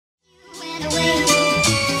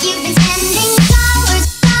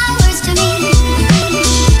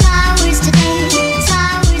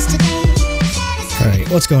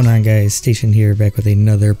What's going on, guys? Station here, back with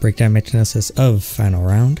another breakdown match analysis of Final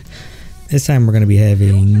Round. This time we're going to be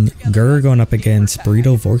having Gur going up against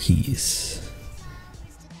Burrito Vorhees.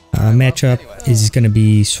 Matchup is going to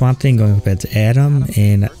be Swamp Thing going up against Adam,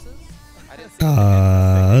 and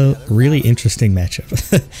really interesting matchup.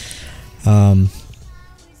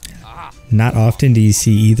 Not often do you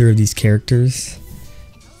see either of these characters,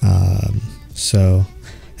 so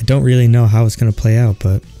I don't really know how it's going to play out,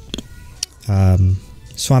 but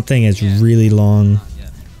Swamp Thing has really long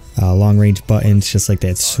range buttons, just like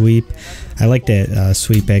that sweep. I like that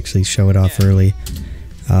sweep, actually show it off early.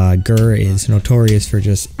 Gur is notorious for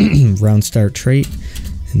just round start trait,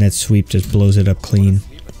 and that sweep just blows it up clean.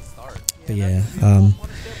 But yeah,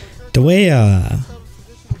 the way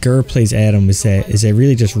Gur plays Adam is that they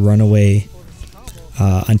really just run away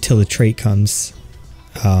until the trait comes.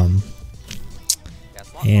 And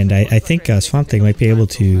I think Swamp Thing might be able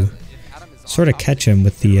to sort of catch him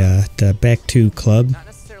with the back two club.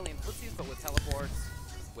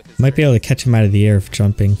 Might be able to catch him out of the air for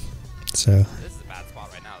jumping. So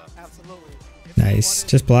nice,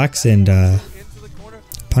 just blocks and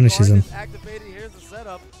punishes him.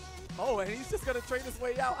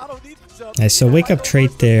 Nice, so wake up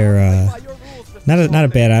trait there. Not a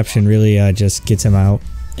bad option, really. Just gets him out,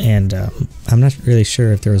 and I'm not really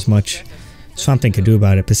sure if there was much Swamp Thing could do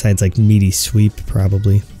about it besides like meaty sweep,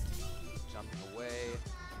 probably.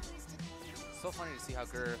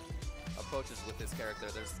 Approaches with this character.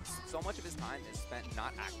 There's so much of his time is spent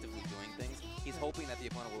not actively doing things. He's hoping that the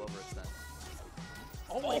opponent will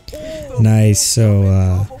overextend. Nice.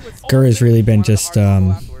 So Gur has really been just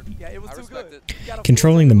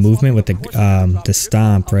controlling the movement with the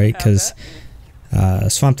stomp, right? Because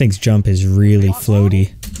Swamp Thing's jump is really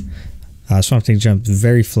floaty. Swamp Thing's jump is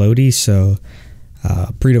very floaty, so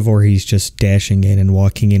Burrito Vorhees just dashing in and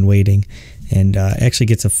walking in, waiting. And actually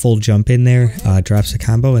gets a full jump in there, drops a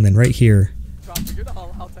combo, and then right here,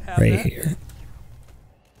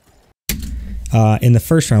 in the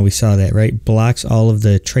first round we saw that, right? Blocks all of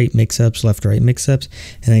the trait mix-ups, left-right mix-ups,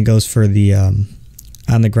 and then goes for the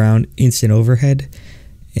on the ground instant overhead,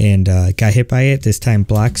 and got hit by it. This time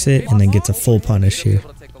blocks it, and then gets a full punish here.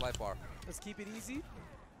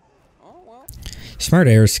 Smart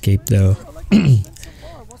air escape though.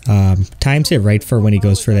 Times it right for when he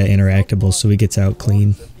goes for that interactable, so he gets out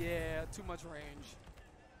clean.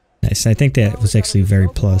 Nice. I think that was actually very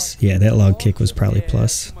plus. Yeah, that log kick was probably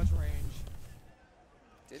plus.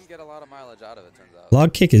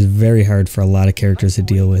 Log kick is very hard for a lot of characters to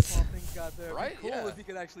deal with.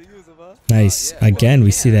 Nice. Again,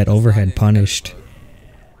 we see that overhead punished.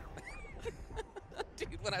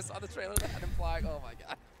 When I saw the trailer that had him flying, oh my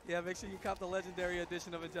god. Yeah, make sure you cop the legendary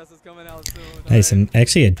edition of Injustice coming out soon. Nice, and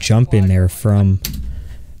actually a jump in there from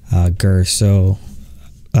Gur. So,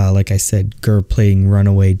 like I said, Gur playing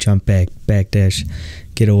runaway, jump back, backdash,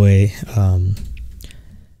 get away.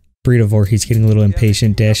 Burrito Vorhees getting a little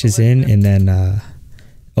impatient, dashes in, and then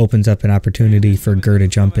opens up an opportunity for Gur to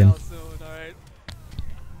jump in.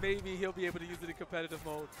 Maybe he'll be able to use it in competitive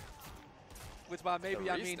mode. Which by maybe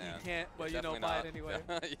I mean he can't, but you know, buy it anyway.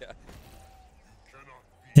 Yeah.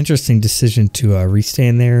 Interesting decision to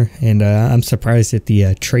restand there, and I'm surprised that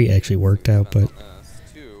the trait actually worked out, but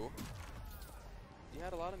you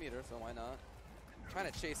had a lot of meter, so why not? Trying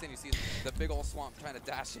to chase in, you see the big old swamp trying to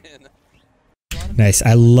dash in. Nice.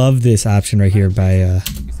 I love this option right here by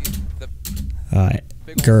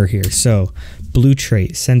Gur here. So blue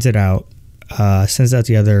trait sends it out, sends out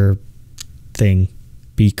the other thing,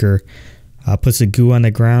 beaker, puts the goo on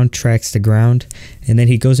the ground, tracks the ground, and then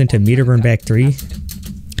he goes into meter burn back 3.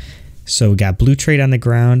 So we got blue trait on the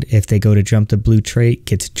ground. If they go to jump the blue trait,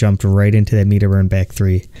 gets jumped right into that meter burn back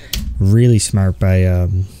 3. Really smart by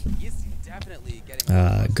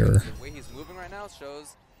Gur. The way he's moving right now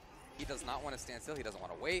shows he does not want to stand still. He doesn't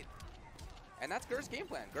want to wait. And that's Gur's game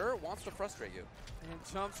plan. Gur wants to frustrate you.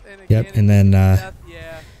 Yep, and then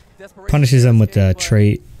punishes him with the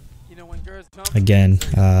trait again.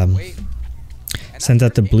 Sends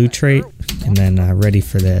out the blue trait, and then ready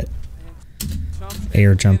for that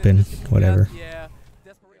air jump in, whatever.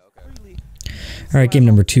 Alright, game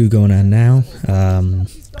number 2 going on now.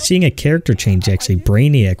 Seeing a character change, actually.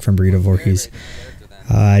 Brainiac from Burrito Vorhees.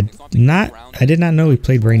 I did not know he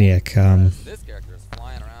played Brainiac.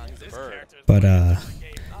 But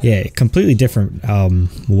yeah, completely different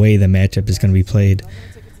way the matchup is going to be played.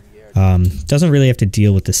 Doesn't really have to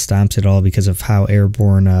deal with the stomps at all because of how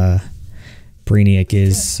airborne Brainiac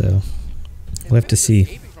is, so we'll have to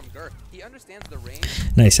see.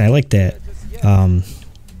 Nice, I like that.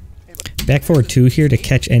 Back forward 2 here to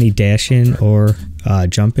catch any dash in or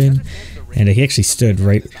jump in, and he actually stood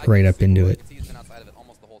right up into it. He's been outside of it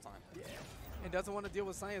almost the whole time. And doesn't want to deal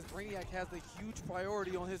with science. Brainiac has a huge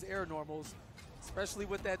priority on his air normals, especially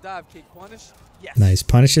with that dive kick. Punish? Yes. Nice.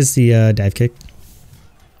 Punishes the dive kick.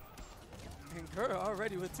 And Kerr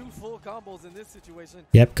already with 2 full combos in this situation.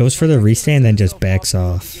 Yep, goes for the restand, then just backs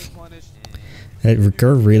off.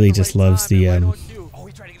 Kerr really just loves the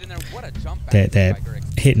that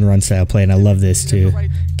hit and run style play, and I love this too.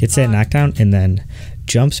 Gets that knockdown and then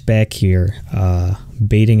jumps back here,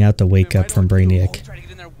 baiting out the wake up from Brainiac.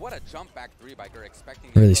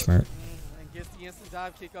 Really smart. And gets the instant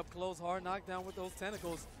dive kick up close, hard knockdown with those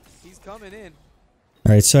tentacles. He's coming in.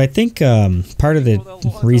 Alright, so I think part of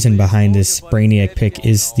the reason behind this Brainiac pick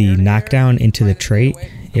is the knockdown into the trait.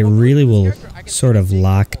 It really will sort of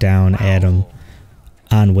lock down Adam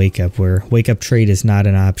on wake up, where wake up trait is not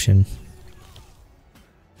an option.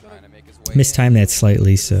 Mistimed that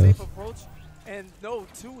slightly, so. And no,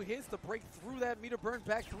 2 hits to break through that meter burn,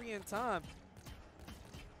 back 3 in time.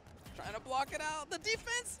 Trying to block it out. The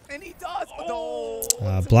defense, and he does.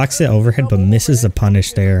 Oh. Blocks the overhead, but misses the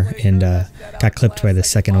punish there, and got clipped by the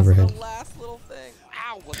second overhead.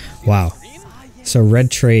 Wow. So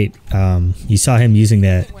red trait, you saw him using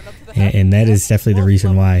that, and that is definitely the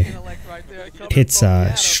reason why. Hits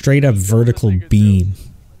straight up vertical beam.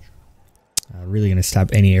 Really going to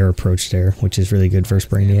stop any air approach there, which is really good versus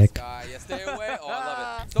Brainiac.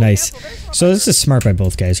 Nice. So this is smart by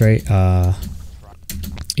both guys, right?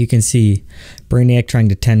 You can see Brainiac trying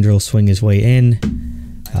to tendril swing his way in,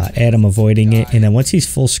 Adam avoiding it, and then once he's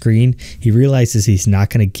full screen, he realizes he's not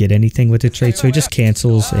going to get anything with the trait, so he just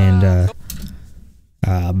cancels and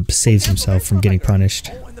saves himself from getting punished.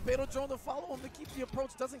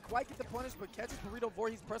 Doesn't quite get the punish, but catches Burrito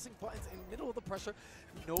Vorhees pressing buttons in middle of the pressure.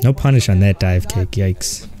 No punish on that dive kick,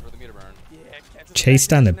 yikes.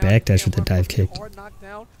 Chased on the backdash with the dive kick.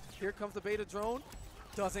 Here comes the beta drone.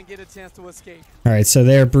 Doesn't get a chance to escape. Alright, so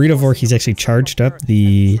there Burrito Vorhees actually charged up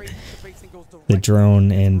the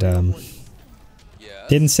drone and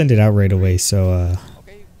didn't send it out right away, so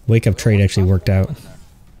wake up trade actually worked out.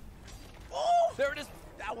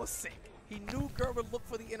 Would look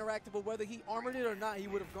for the interactable, whether he armored it or not, he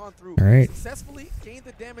would have gone through. All right. Successfully gained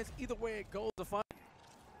the damage either way it goes.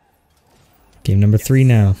 Game number 3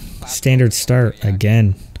 now. Standard start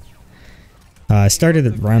again.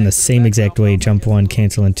 Started around the same exact way. Jump 1,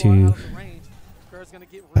 cancel into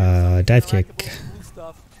dive kick.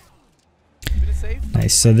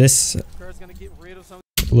 Nice. So this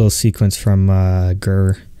little sequence from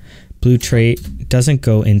Gur. Blue trait doesn't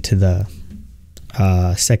go into the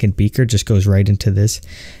second beaker, just goes right into this.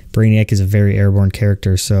 Brainiac is a very airborne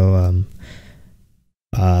character, so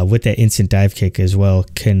with that instant dive kick as well,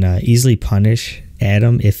 can easily punish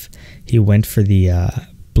Adam if he went for the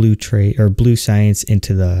blue trait or blue science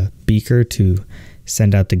into the beaker to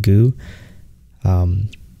send out the goo.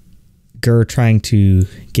 Gur trying to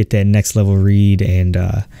get that next level read and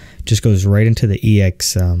just goes right into the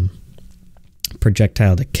EX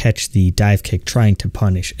projectile to catch the dive kick, trying to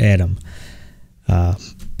punish Adam.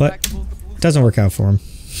 But it doesn't work out for him.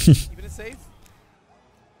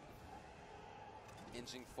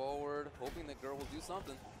 Inching forward, hoping the girl will do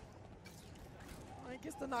something.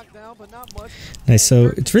 Gets the knockdown, but not much. Nice. So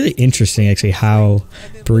it's really interesting actually how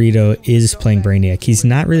Burrito is playing Brainiac. He's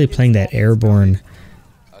not really playing that airborne.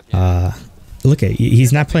 Look at,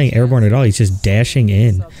 he's not playing airborne at all. He's just dashing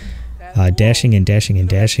in, dashing in, dashing in,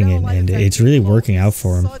 dashing in, and it's really working out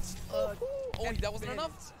for him. That wasn't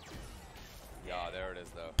enough. Yeah, there it is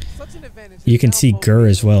though. You can see Gur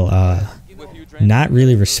as well, not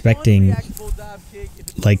really respecting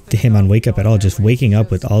like him on wake up at all, just waking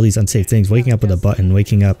up with all these unsafe things, waking up with a button,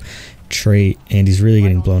 waking up trait, and he's really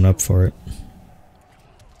getting blown up for it.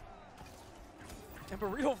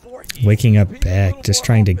 Waking up back, just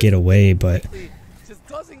trying to get away, but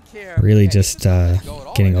really just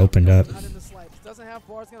getting opened up.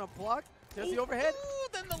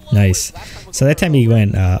 Nice. So that time he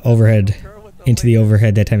went overhead into the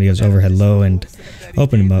overhead. That time he goes overhead low and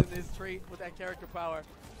opened him up.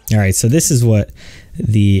 Alright, so this is what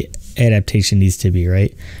the adaptation needs to be,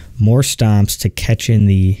 right? More stomps to catch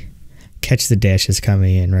the dashes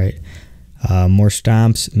coming in, right? More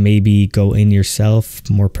stomps, maybe go in yourself,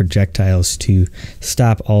 more projectiles to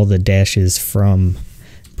stop all the dashes from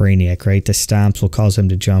Brainiac, right? The stomps will cause him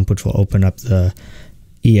to jump, which will open up the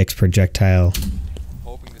EX projectile.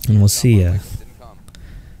 And we'll see.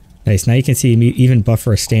 Nice. Now you can see me even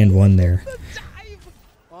buffer a stand 1 there.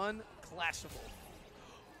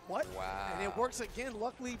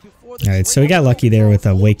 Alright, so we got lucky there with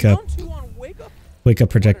a wake up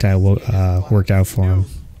projectile worked out for him.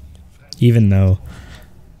 even though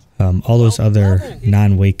all those other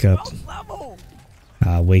non-wake up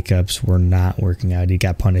wake ups were not working out. He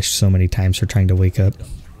got punished so many times for trying to wake up.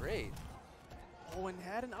 Great. Oh, and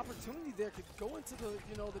had an opportunity there to go into the,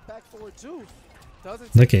 the back forward too.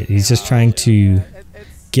 Look at, he's just trying to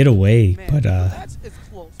get away, but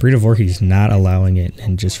Burrito Vorhees not allowing it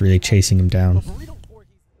and just really chasing him down.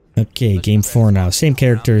 Okay, game 4 now. Same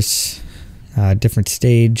characters, different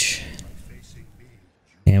stage.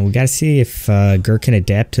 And we gotta see if Gur can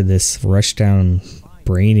adapt to this rush down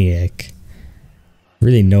Brainiac.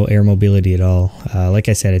 Really no air mobility at all. Like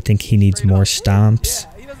I said, I think he needs more stomps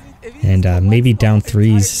and maybe down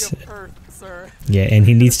threes. Yeah, and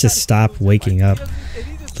he needs to stop waking up.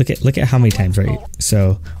 Look at how many times, right?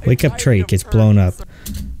 So wake up trait gets blown up.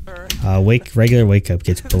 Regular wake up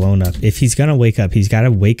gets blown up. If he's gonna wake up, he's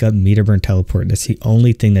gotta wake up, meter burn, teleport. That's the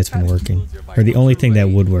only thing that's been working, or the only thing that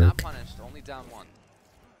would work.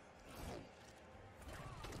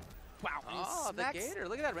 Oh, the gator!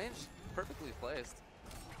 Look at that range, perfectly placed.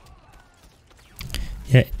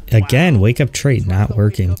 Yeah, again, wake up trait not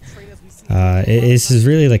working. This is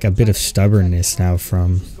really like a bit of stubbornness now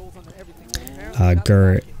from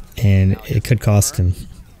Gur, and it could cost him.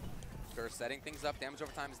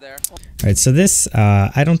 Alright, so this,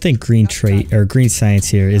 I don't think green trait, or green science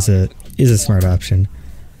here is a smart option.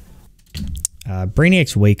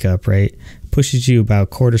 Brainiac's wake up, right, pushes you about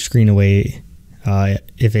quarter screen away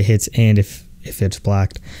if it hits and if it's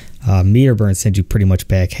blocked. Meter burn sends you pretty much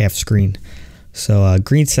back half screen. So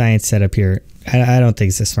green science setup here, I don't think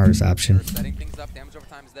it's the smartest option. Setting things up, damage over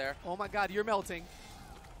time's there. Oh my god, you're melting.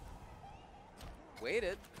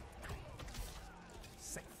 Waited.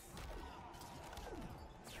 Safe.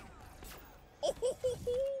 Oh,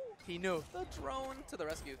 he knew. The drone to the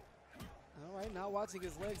rescue. Alright, now watching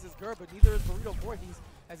his legs is Gur, but neither is Burrito Vorhees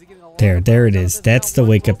as he getting a lot there it is. That's the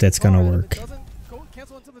wake up that's gonna work.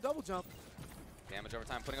 Cancel into the double jump. Damage over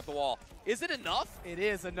time, putting up the wall. Is it enough? It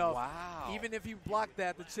is enough. Wow. Even if you blocked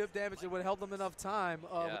that, the chip damage, it would have held them enough time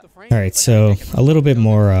with the frame. Alright, so a little bit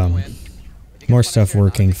more stuff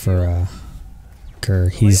working for Gur.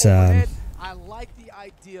 He's I like the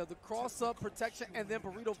idea, the cross up protection, and then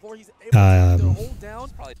Burrito Vorhees able to hold down.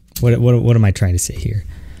 What am I trying to say here?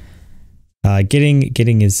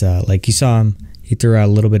 Getting his like you saw him, he threw out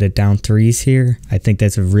a little bit of down threes here. I think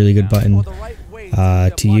that's a really good button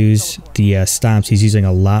to use. The stomps, he's using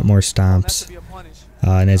a lot more stomps,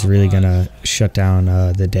 and that's really gonna shut down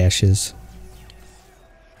the dashes.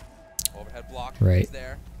 Overhead block right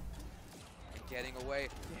there. Getting away.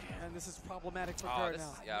 Yeah, and this is problematic for Gur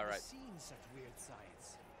now. Yeah, right.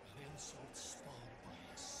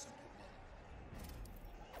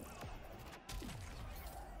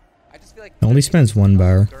 I just feel like only spends 1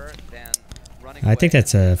 bar. I think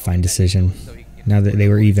that's a fine decision. Now that they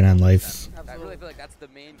were even on life. I really feel like that's the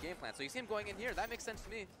main game plan. So you see him going in here. That makes sense to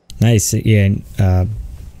me. Nice. Yeah.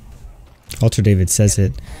 Ultra David says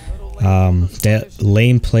it. That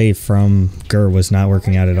lane play from Gur was not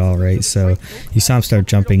working out at all, right? So you saw him start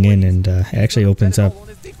jumping in, and it actually opens up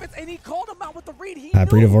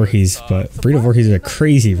Burrito Vorhees. But Burrito Vorhees is a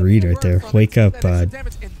crazy read right there. Wake up,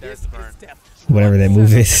 whatever that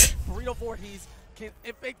move is. Burrito Vorhees can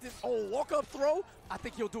infect this. Oh, walk up throw. I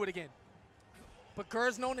think he'll do it again. But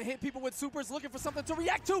Gur's known to hit people with supers, looking for something to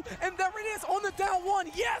react to, and there it is on the down one.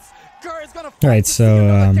 Yes, Gur is gonna. All right,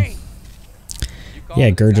 so yeah,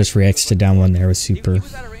 Gur just reacts to down one there with super.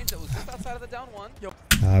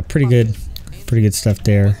 Pretty good stuff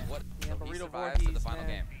there.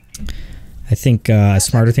 I think a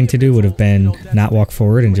smarter thing to do would have been not walk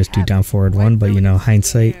forward and just do down forward one, but you know,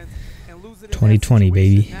 hindsight, 2020,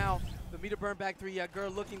 baby.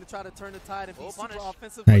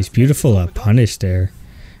 Nice, beautiful punish there.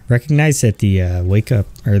 Recognize that the wake up,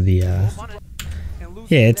 or the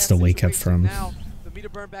yeah, it's the wake up from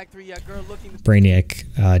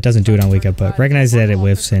Brainiac. Doesn't do it on wake up, but recognize that it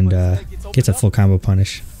whiffs and gets a full combo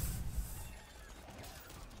punish.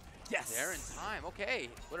 Yes, there in time. Okay,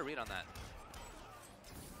 what a read on that.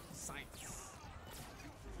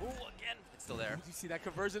 Ooh, again, it's still there. Did you see that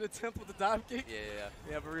conversion attempt with the dive kick? Yeah.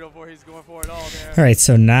 Yeah, Burrito Vorhees going for it all there. All right,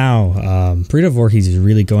 so now Burrito Vorhees is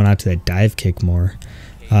really going out to that dive kick more.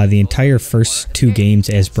 The entire first 2 games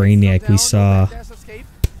as Brainiac, we saw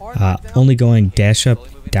only going dash up,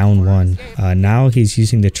 down 1. Now he's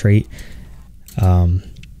using the trait and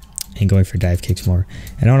going for dive kicks more.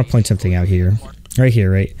 And I want to point something out here. Right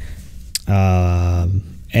here, right?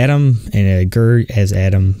 Adam and Gur as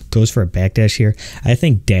Adam goes for a backdash here. I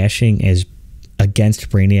think dashing as against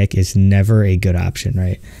Brainiac is never a good option,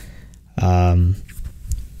 right?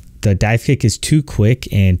 The dive kick is too quick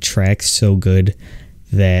and tracks so good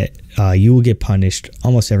that you will get punished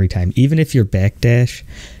almost every time. Even if your backdash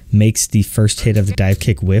makes the first hit of the dive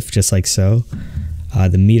kick whiff, just like so,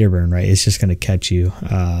 the meter burn, right, is just going to catch you.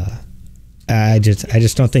 I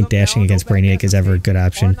just don't think dashing against Brainiac is ever a good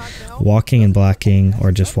option. Walking and blocking,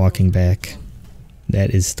 or just walking back, that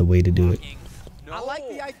is the way to do it. I like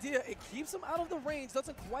the idea. It keeps him out of the range.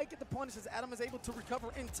 Doesn't quite get the punish as Adam is able to recover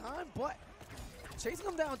in time, but chasing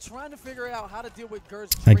him down, trying to figure out how to deal with Gur's.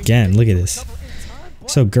 Again, look at this.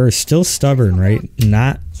 So Gur's still stubborn, right?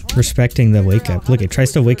 Not respecting the wake up. Look, it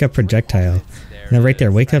tries to wake up projectile. And then right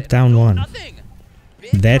there, wake up down 1.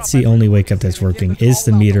 That's the only wake up that's working, is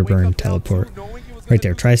the meter burn teleport. Right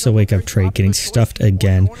there, tries to wake up trait, getting stuffed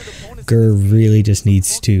again. Gur really just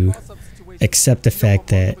needs to accept the fact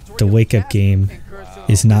that the wake up game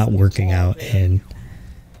is not working out and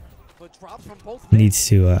needs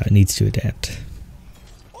to adapt.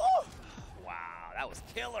 Wow, that was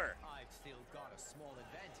killer.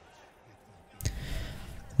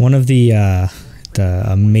 One of the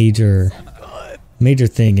major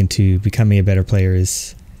thing into becoming a better player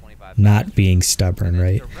is not being stubborn,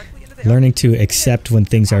 right? Learning to accept when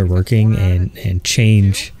things are working and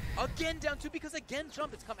change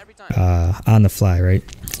on the fly, right?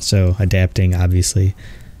 So adapting, obviously.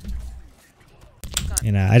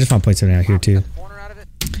 And I just want to point something out here too.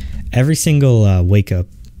 Every single wake up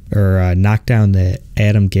or knockdown that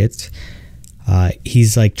Adam gets,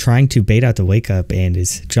 he's like trying to bait out the wake up and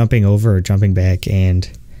is jumping over or jumping back, and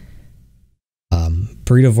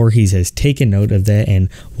Burrito Vorhees has taken note of that and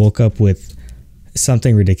woke up with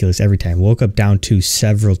something ridiculous every time. Woke up down 2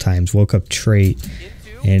 several times, woke up trait,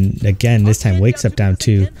 and again this time wakes up down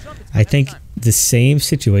 2. I think the same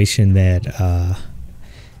situation that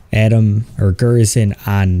Adam or Gur is in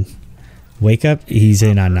on wake up, he's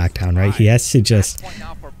in on knockdown, right? He has to just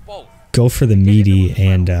go for the meaty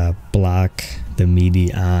and block the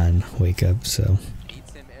meaty on wake up. So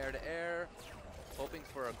Beats him air to air, hoping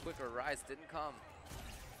for a quicker rise, didn't come.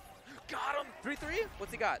 Got him! 3-3?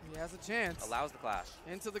 What's he got? He has a chance. Allows the clash.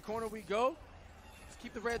 Into the corner we go. Let's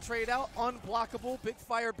keep the red trade out. Unblockable. Big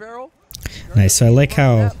fire barrel. nice. So I like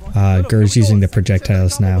how Gur's using the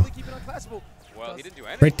projectiles now. Well, he didn't do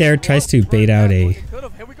anything. Right there, tries to bait out a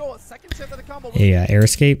air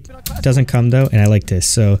escape. Doesn't come though, and I like this.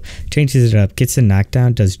 So changes it up, gets a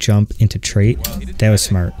knockdown, does jump into trait. That was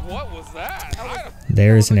smart. What was that?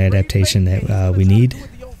 There's an adaptation that we need.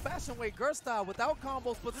 Oh,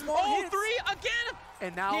 3 again!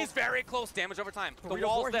 And now he's very close. Damage over time. The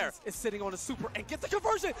wall's there. Is sitting on a super and gets the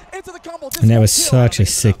conversion into the combo. And that was such a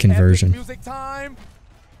sick conversion. Music time.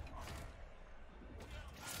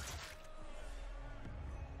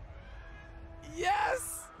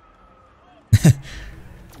 Yes.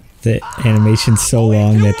 The animation's so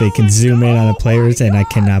long that they can zoom in on the players, and I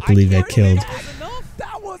cannot believe that killed.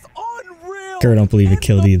 That was unreal. Gur don't believe it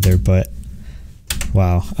killed either, but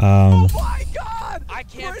wow. Oh my God! I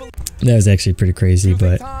can't believe That was actually pretty crazy,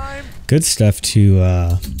 but good stuff to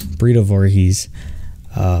Burrito Vorhees.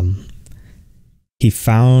 He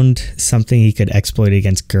found something he could exploit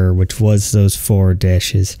against Gur, which was those forward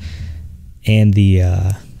dashes and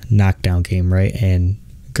the knockdown game, right? And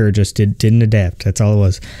Gur just didn't adapt. That's all it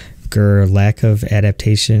was. Gur, lack of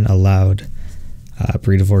adaptation, allowed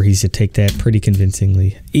Burrito Vorhees to take that pretty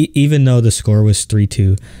convincingly. Even though the score was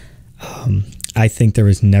 3-2, I think there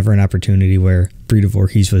was never an opportunity where Burrito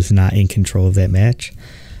Vorhees was not in control of that match.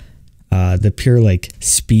 The pure like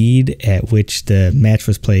speed at which the match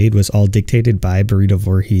was played was all dictated by Burrito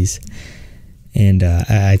Vorhees, and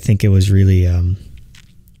I think it was really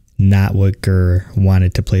not what Gur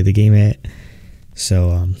wanted to play the game at.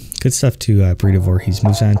 So good stuff to Burrito Vorhees.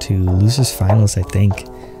 Moves on to loses finals, I think,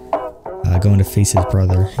 going to face his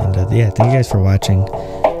brother. And yeah, thank you guys for watching.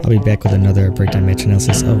 I'll be back with another breakdown match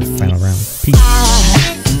analysis of Final Round. Peace.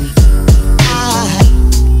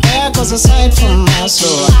 There goes a sight from my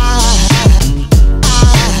soul.